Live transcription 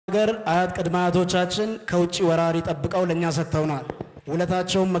ሀገር አያት ቅድመ አያቶቻችን ከውጪ ወራሪ ጠብቀው ለኛ ሰጥተውናል።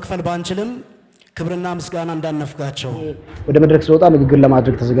 ውለታቸውን መክፈል ባንችልም ክብርና ምስጋና እንዳነፍጋቸው ወደ መድረክ ስወጣ ንግግር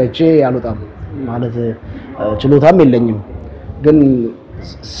ለማድረግ ተዘጋጅቼ አልወጣም ማለት ችሎታም የለኝም። ግን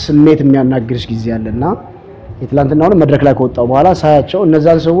ስሜት የሚያናግርሽ ጊዜ አለና የትላንትናውን መድረክ ላይ ከወጣው በኋላ ሳያቸው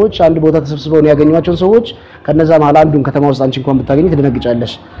እነዛን ሰዎች አንድ ቦታ ተሰብስበው ያገኙዋቸው ሰዎች ከነዛ መሃል አንዱን ከተማ ውስጥ አንቺ እንኳን ብታገኝ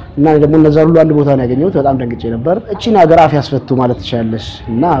ትደነግጫለሽ እና ደግሞ እነዛ ሁሉ አንድ ቦታ ነው ያገኙት። በጣም ደንግጬ ነበር። እቺን ሀገር አፍ ያስፈቱ ማለት ትችላለሽ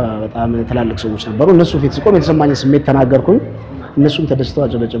እና በጣም ትላልቅ ሰዎች ነበሩ። እነሱ ፊት ስቆም የተሰማኝ ስሜት ተናገርኩኝ። እነሱም ተደስተው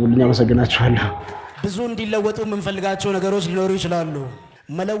አጨበጨቡልኝ። አመሰግናቸዋለሁ። ብዙ እንዲለወጡ የምንፈልጋቸው ነገሮች ሊኖሩ ይችላሉ።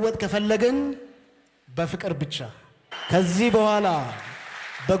 መለወጥ ከፈለግን በፍቅር ብቻ ከዚህ በኋላ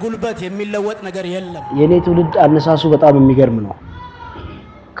በጉልበት የሚለወጥ ነገር የለም። የኔ ትውልድ አነሳሱ በጣም የሚገርም ነው።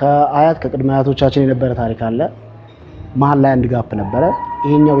 ከአያት ከቅድመ አያቶቻችን የነበረ ታሪክ አለ። መሃል ላይ አንድ ጋፕ ነበረ።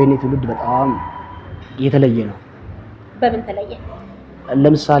 ይሄኛው የኔ ትውልድ በጣም የተለየ ነው። በምን ተለየ?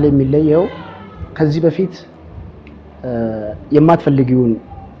 ለምሳሌ የሚለየው ከዚህ በፊት የማትፈልጊውን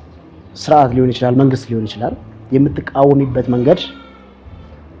ስርዓት ሊሆን ይችላል፣ መንግስት ሊሆን ይችላል፣ የምትቃወሚበት መንገድ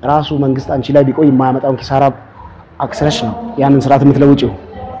ራሱ መንግስት አንቺ ላይ ቢቆይ የማያመጣውን ኪሳራ አክሰረሽ ነው ያንን ስርዓት የምትለውጪው።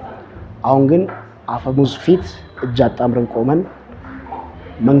 አሁን ግን አፈሙዝ ፊት እጅ አጣምረን ቆመን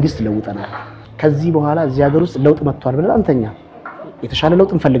መንግስት ለውጠናል። ከዚህ በኋላ እዚህ ሀገር ውስጥ ለውጥ መጥቷል ብለን አንተኛ የተሻለ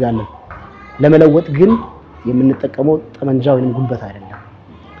ለውጥ እንፈልጋለን። ለመለወጥ ግን የምንጠቀመው ጠመንጃ ወይንም ጉልበት አይደለም።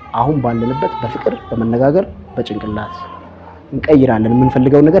 አሁን ባለንበት በፍቅር በመነጋገር በጭንቅላት እንቀይራለን።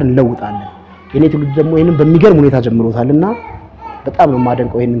 የምንፈልገው ነገር እንለውጣለን። የኔ ትውልድ ደግሞ ይሄንን በሚገርም ሁኔታ ጀምሮታልና በጣም ነው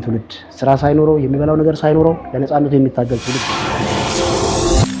የማደንቀው። ይሄንን ትውልድ ስራ ሳይኖረው የሚበላው ነገር ሳይኖረው ለነጻነቱ የሚታገል ትውልድ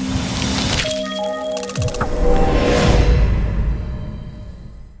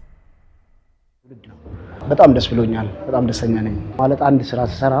በጣም ደስ ብሎኛል። በጣም ደስተኛ ነኝ። ማለት አንድ ስራ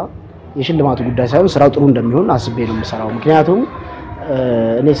ስሰራ የሽልማቱ ጉዳይ ሳይሆን ስራው ጥሩ እንደሚሆን አስቤ ነው የምሰራው። ምክንያቱም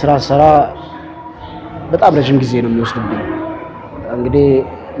እኔ ስራ ስሰራ በጣም ረጅም ጊዜ ነው የሚወስድብኝ። እንግዲህ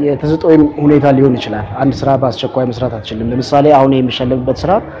የተሰጠው ሁኔታ ሊሆን ይችላል። አንድ ስራ በአስቸኳይ መስራት አትችልም። ለምሳሌ አሁን የሚሸለምበት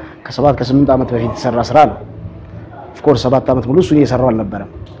ስራ ከ7 ከ8 ዓመት በፊት የተሰራ ስራ ነው። ኦፍ ኮርስ 7 ዓመት ሙሉ እሱ እየሰራው አልነበረም፣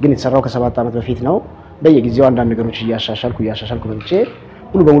 ግን የተሰራው ከ7 ዓመት በፊት ነው። በየጊዜው አንዳንድ ነገሮች እያሻሻልኩ መጥቼ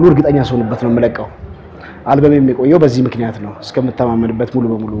ሙሉ በሙሉ እርግጠኛ ሰውንበት ነው የምለቀው። አልበም የሚቆየው በዚህ ምክንያት ነው። እስከምተማመንበት ሙሉ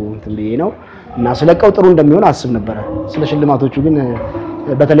በሙሉ እንትን ብዬ ነው እና ስለቀው ጥሩ እንደሚሆን አስብ ነበር። ስለ ሽልማቶቹ ግን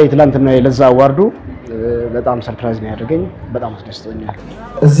በተለይ ትላንትና የለዛ አዋርዱ በጣም ሰርፕራይዝ ነው ያደረገኝ። በጣም አስደስቶኛል።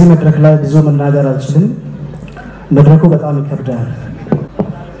 እዚህ መድረክ ላይ ብዙ መናገር አልችልም። መድረኩ በጣም ይከብዳል።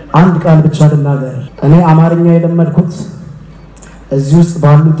 አንድ ቃል ብቻ ልናገር። እኔ አማርኛ የለመድኩት እዚህ ውስጥ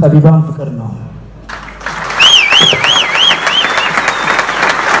ባሉ ጠቢባን ፍቅር ነው።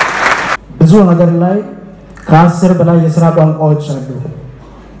 ብዙ ሀገር ላይ ከ10 በላይ የሥራ ቋንቋዎች አሉ።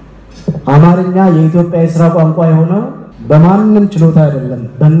 አማርኛ የኢትዮጵያ የሥራ ቋንቋ የሆነው በማንም ችሎታ አይደለም፣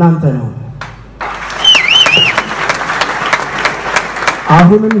 በእናንተ ነው።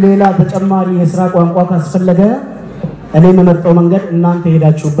 አሁንም ሌላ ተጨማሪ የሥራ ቋንቋ ካስፈለገ እኔ የምመርጠው መንገድ እናንተ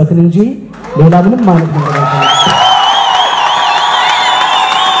ሄዳችሁበትን እንጂ ሌላ ምንም ማለት ነገር አይደለም።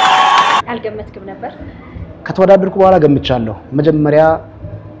 አልገመትክም ነበር? ከተወዳደርኩ በኋላ ገምቻለሁ። መጀመሪያ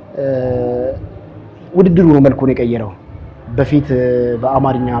ውድድሩ ነው መልኩን የቀየረው። በፊት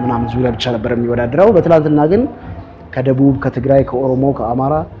በአማርኛ ምናምን ዙሪያ ብቻ ነበር የሚወዳደረው። በትላንትና ግን ከደቡብ፣ ከትግራይ፣ ከኦሮሞ፣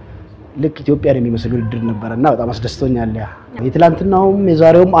 ከአማራ ልክ ኢትዮጵያን የሚመስል ውድድር ነበርና በጣም አስደስቶኛል። የትላንትናውም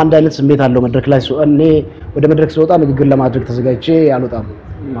የዛሬውም አንድ አይነት ስሜት አለው። መድረክ ላይ እኔ ወደ መድረክ ስወጣ ንግግር ለማድረግ ተዘጋጅቼ አልወጣም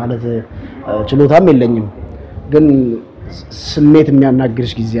ማለት ችሎታም የለኝም። ግን ስሜት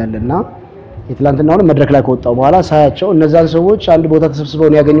የሚያናግርሽ ጊዜ አለና የትላንትናውን መድረክ ላይ ከወጣው በኋላ ሳያቸው እነዛን ሰዎች አንድ ቦታ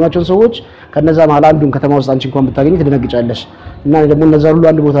ተሰብስበው ያገኙዋቸው ሰዎች ከነዛ መሃል አንዱን ከተማ ውስጥ አንቺ እንኳን ብታገኝ ትደነግጫለሽ እና ደግሞ እነዛ ሁሉ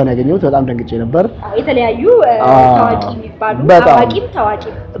አንድ ቦታ ነው ያገኙት። በጣም ደንግጬ ነበር። የተለያዩ ታዋቂ የሚባሉ ታዋቂም ታዋቂ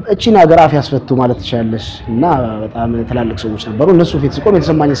እቺን ሀገር አፍ ያስፈቱ ማለት ትችላለሽ እና በጣም ትላልቅ ሰዎች ነበሩ። እነሱ ፊት ስቆም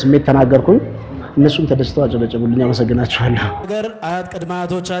የተሰማኝ ስሜት ተናገርኩኝ። እነሱም ተደስተው አጨበጨቡልኝ። አመሰግናቸዋለሁ። ሀገር አያት ቅድመ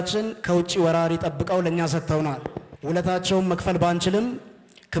አያቶቻችን ከውጪ ወራሪ ጠብቀው ለኛ ሰጥተውናል። ውለታቸውን መክፈል ባንችልም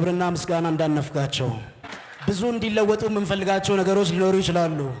ክብርና ምስጋና እንዳነፍጋቸው ብዙ እንዲለወጡ የምንፈልጋቸው ነገሮች ሊኖሩ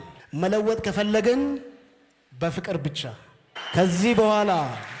ይችላሉ። መለወጥ ከፈለግን በፍቅር ብቻ ከዚህ በኋላ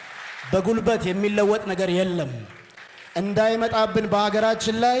በጉልበት የሚለወጥ ነገር የለም። እንዳይመጣብን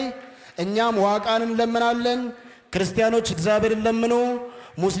በሀገራችን ላይ እኛም ዋቃን እንለምናለን። ክርስቲያኖች እግዚአብሔርን ለምኑ፣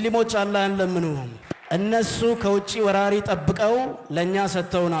 ሙስሊሞች አላህን ለምኑ። እነሱ ከውጪ ወራሪ ጠብቀው ለኛ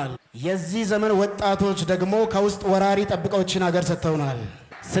ሰጥተውናል። የዚህ ዘመን ወጣቶች ደግሞ ከውስጥ ወራሪ ጠብቀው እቺን ሀገር ሰጥተውናል።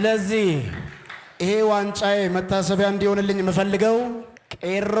 ስለዚህ ይሄ ዋንጫዬ መታሰቢያ እንዲሆንልኝ የምፈልገው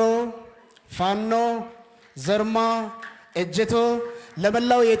ቄሮ፣ ፋኖ፣ ዘርማ፣ እጀቶ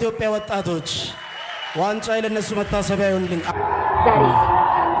ለመላው የኢትዮጵያ ወጣቶች ዋንጫዬ ለነሱ መታሰቢያ ይሆንልኝ።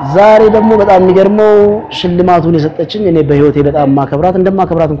 ዛሬ ደግሞ በጣም የሚገርመው ሽልማቱን የሰጠችኝ እኔ በህይወቴ በጣም ማከብራት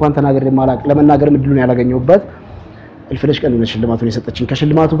እንደማከብራት እንኳን ተናግሬ ማላቅ ለመናገር ምድሉን ያላገኘሁበት እልፍነሽ ቀን ነው ሽልማቱን የሰጠችኝ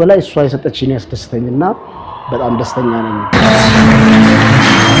ከሽልማቱ በላይ እሷ የሰጠችኝ ያስደስተኝና በጣም ደስተኛ ነኝ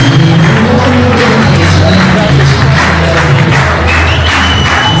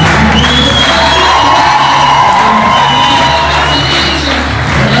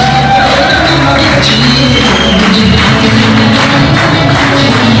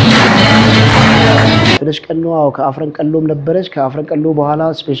እልፍነሽ ቀን ነው ከአፍረን ቀሎም ነበረች ከአፍረን ቀሎ በኋላ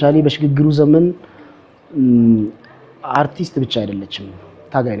ስፔሻሊ በሽግግሩ ዘመን አርቲስት ብቻ አይደለችም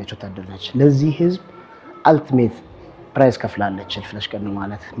ታጋይ ነች ወታደር ነች ለዚህ ህዝብ አልቲሜት ፕራይስ ከፍላለች እልፍነሽ ቀን ነው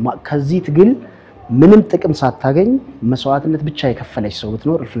ማለት ከዚህ ትግል ምንም ጥቅም ሳታገኝ መስዋዕትነት ብቻ የከፈለች ሰው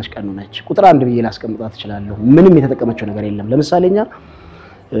ብትኖር እልፍነሽ ቀን ነው ነች ቁጥር 1 ብዬ ላስቀምጣት እችላለሁ ምንም የተጠቀመችው ነገር የለም ለምሳሌኛ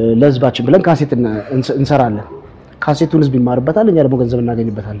ለህዝባችን ብለን ካሴት እንሰራለን ካሴቱን ህዝብ ይማርበታል እኛ ደግሞ ገንዘብ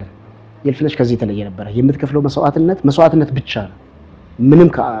እናገኝበታለን የእልፍነሽ ከዚህ የተለየ ነበር የምትከፍለው መስዋዕትነት ብቻ ነው ምንም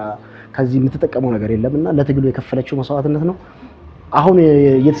ከዚህ የምትጠቀመው ነገር የለምና ለትግሉ የከፈለችው መስዋዕትነት ነው አሁን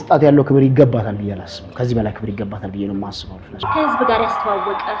የተስጣት ያለው ክብር ይገባታል ብዬ አላስብም ከዚህ በላይ ክብር ይገባታል ብዬ ነው ማስበው ከህዝብ ጋር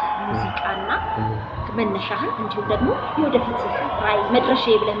ያስተዋወቀ ሙዚቃና መነሻህን እንዲሁ ደግሞ የወደፊት ራይ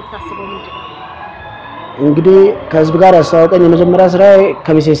መድረሻዬ ብለህ የምታስበው ምንድነው እንግዲህ ከህዝብ ጋር ያስተዋወቀኝ የመጀመሪያ ስራዬ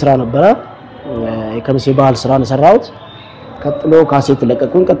ከሚሴ ስራ ነበር ከሚሴ ባህል ስራ ነው ሰራሁት ቀጥሎ ካሴት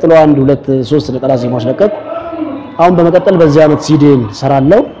ለቀቅኩኝ ቀጥሎ 1 2 3 ነጠላ ዜማዎች ለቀቅኩ አሁን በመቀጠል በዚህ አመት ሲዲን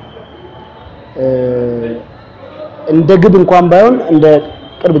ሰራለሁ እንደ ግብ እንኳን ባይሆን እንደ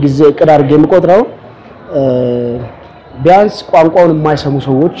ቅርብ ጊዜ እቅድ አድርጌ የምቆጥረው ቢያንስ ቋንቋውን የማይሰሙ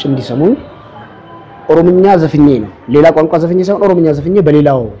ሰዎች እንዲሰሙ ኦሮምኛ ዘፍኜ ነው ሌላ ቋንቋ ዘፍኜ ሳይሆን ኦሮምኛ ዘፍኜ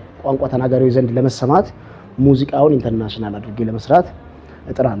በሌላው ቋንቋ ተናጋሪዎች ዘንድ ለመሰማት ሙዚቃውን ኢንተርናሽናል አድርጌ ለመስራት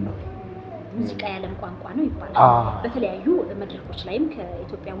እጥራለሁ ሙዚቃ ያለም ቋንቋ ነው ይባላል በተለያዩ መድረኮች ላይም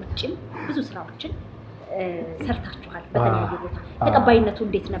ከኢትዮጵያ ውጭም ብዙ ስራዎችን ሰርታችኋል በተለያዩ ቦታ ተቀባይነቱ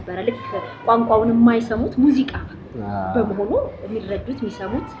እንዴት ነበር ልክ ቋንቋውን የማይሰሙት ሙዚቃ በመሆኑ የሚረዱት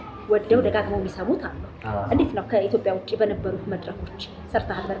የሚሰሙት ወደው ደጋግመው የሚሰሙት አሉ እንዴት ነው ከኢትዮጵያ ውጭ በነበሩት መድረኮች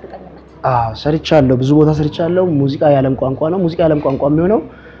ሰርተሃል በእርግጠኝነት ሰርቻለሁ ብዙ ቦታ ሰርቻለሁ ሙዚቃ ያለም ቋንቋ ነው ሙዚቃ ያለም ቋንቋ የሚሆነው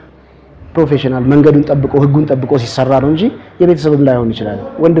ፕሮፌሽናል መንገዱን ጠብቆ ህጉን ጠብቆ ሲሰራ ነው እንጂ የቤተሰብም ላይ ሆነ ይችላል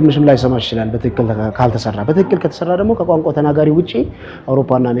ወንድምሽም ላይ ሰማሽ ይችላል በትክክል ካልተሰራ በትክክል ከተሰራ ደግሞ ከቋንቋ ተናጋሪ ውጪ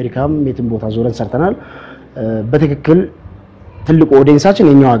አውሮፓና አሜሪካም የትም ቦታ ዞረን ሰርተናል በትክክል ትልቁ ኦዲየንሳችን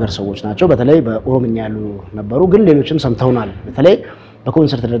የኛው ሀገር ሰዎች ናቸው በተለይ በኦሮምኛ ያሉ ነበሩ ግን ሌሎችም ሰምተውናል በተለይ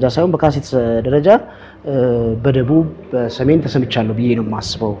በኮንሰርት ደረጃ ሳይሆን በካሴት ደረጃ በደቡብ በሰሜን ተሰምቻለሁ ብዬ ነው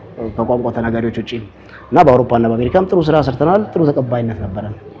ማስበው ከቋንቋ ተናጋሪዎች ውጪ እና በአውሮፓና በአሜሪካም ጥሩ ስራ ሰርተናል ጥሩ ተቀባይነት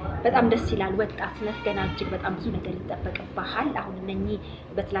ነበረን በጣም ደስ ይላል ወጣት ነህ ገና እጅግ በጣም ብዙ ነገር ይጠበቅብሃል አሁን እነኚህ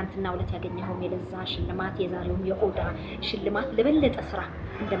በትላንትና ዕለት ያገኘኸው የለዛ ሽልማት የዛሬው የኦዳ ሽልማት ለበለጠ ስራ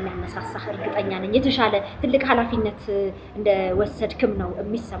እንደሚያነሳሳህ እርግጠኛ ነኝ የተሻለ ትልቅ ኃላፊነት እንደወሰድክም ነው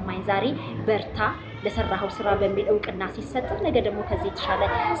የሚሰማኝ ዛሬ በርታ ለሰራኸው ስራ በሚል እውቅና ሲሰጥ ነገ ደግሞ ከዚህ የተሻለ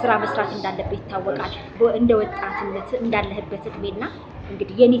ስራ መስራት እንዳለበት ይታወቃል እንደ ወጣትነት እንዳለህበት እድሜና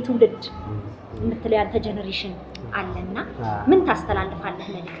እንግዲህ የኔ ትውልድ ምትለው ያንተ ጀነሬሽን አለና ምን ታስተላልፋለህ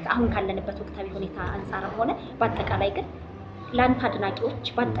መልእክት አሁን ካለንበት ወቅታዊ ሁኔታ አንፃር ሆነ በአጠቃላይ ግን ላንተ አድናቂዎች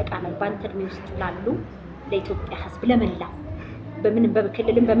በአጠቃላይ ባንተ እድሜ ውስጥ ላሉ ለኢትዮጵያ ህዝብ ለመላው በምንም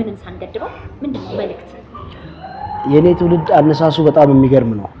በክልልም በምንም ሳንገድበው ምንድነው መልእክት የኔ ትውልድ አነሳሱ በጣም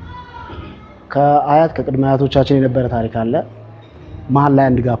የሚገርም ነው ከአያት ከቅድመ አያቶቻችን የነበረ ታሪክ አለ መሃል ላይ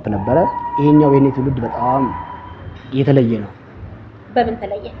አንድ ጋፕ ነበረ ይሄኛው የኔ ትውልድ በጣም የተለየ ነው በምን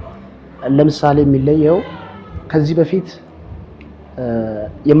ተለየ ለምሳሌ የሚለየው ከዚህ በፊት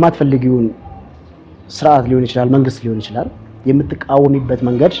የማትፈልጊውን ስርዓት ሊሆን ይችላል መንግስት ሊሆን ይችላል የምትቃወሚበት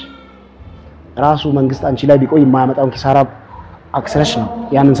መንገድ ራሱ መንግስት አንቺ ላይ ቢቆይ የማያመጣውን ኪሳራ አክሰረሽ ነው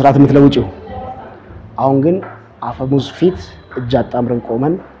ያንን ስርዓት የምትለውጪው አሁን ግን አፈሙዝ ፊት እጅ አጣምረን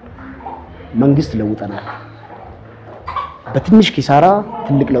ቆመን መንግስት ለውጠናል በትንሽ ኪሳራ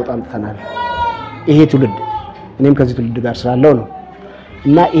ትልቅ ለውጥ አምጥተናል ይሄ ትውልድ እኔም ከዚህ ትውልድ ጋር ስላለው ነው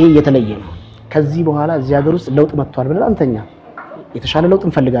እና ይሄ የተለየ ነው ከዚህ በኋላ እዚህ ሀገር ውስጥ ለውጥ መጥቷል ብለን አንተኛ የተሻለ ለውጥ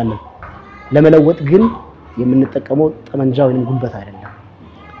እንፈልጋለን ለመለወጥ ግን የምንጠቀመው ጠመንጃ ወይንም ጉልበት አይደለም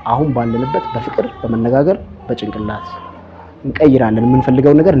አሁን ባለንበት በፍቅር በመነጋገር በጭንቅላት እንቀይራለን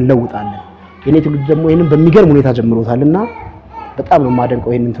የምንፈልገው ነገር እንለውጣለን የኔ ትውልድ ደግሞ ይሄንን በሚገርም ሁኔታ ጀምሮታልና በጣም ነው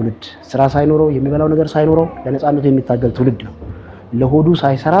ማደንቀው ይሄንን ትውልድ ስራ ሳይኖረው የሚበላው ነገር ሳይኖረው ለነጻነቱ የሚታገል ትውልድ ነው ለሆዱ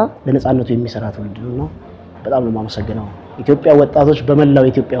ሳይሰራ ለነጻነቱ የሚሰራ ትውልድ ነው በጣም ነው ማመሰግነው ኢትዮጵያ ወጣቶች በመላው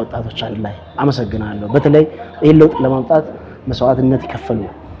ኢትዮጵያ ወጣቶች አንድ ላይ አመሰግናለሁ በተለይ ይሄን ለውጥ ለማምጣት መስዋዕትነት ይከፈሉ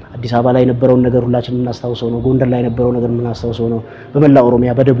አዲስ አበባ ላይ የነበረውን ነገር ሁላችንም እናስታውሰው ነው ጎንደር ላይ የነበረው ነገር እናስታውሰው ነው በመላው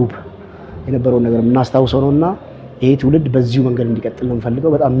ኦሮሚያ በደቡብ የነበረው ነገር እናስታውሰው ነውና ይሄ ትውልድ በዚሁ መንገድ እንዲቀጥል ነው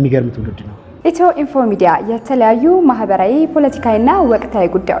የምፈልገው። በጣም የሚገርም ትውልድ ነው። ኢትዮኢንፎ ሚዲያ የተለያዩ ማህበራዊ ፖለቲካዊና ወቅታዊ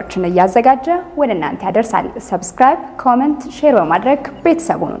ጉዳዮችን እያዘጋጀ ወደ እናንተ ያደርሳል። ሰብስክራይብ፣ ኮሜንት፣ ሼር በማድረግ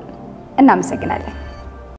ቤተሰቡን እናመሰግናለን።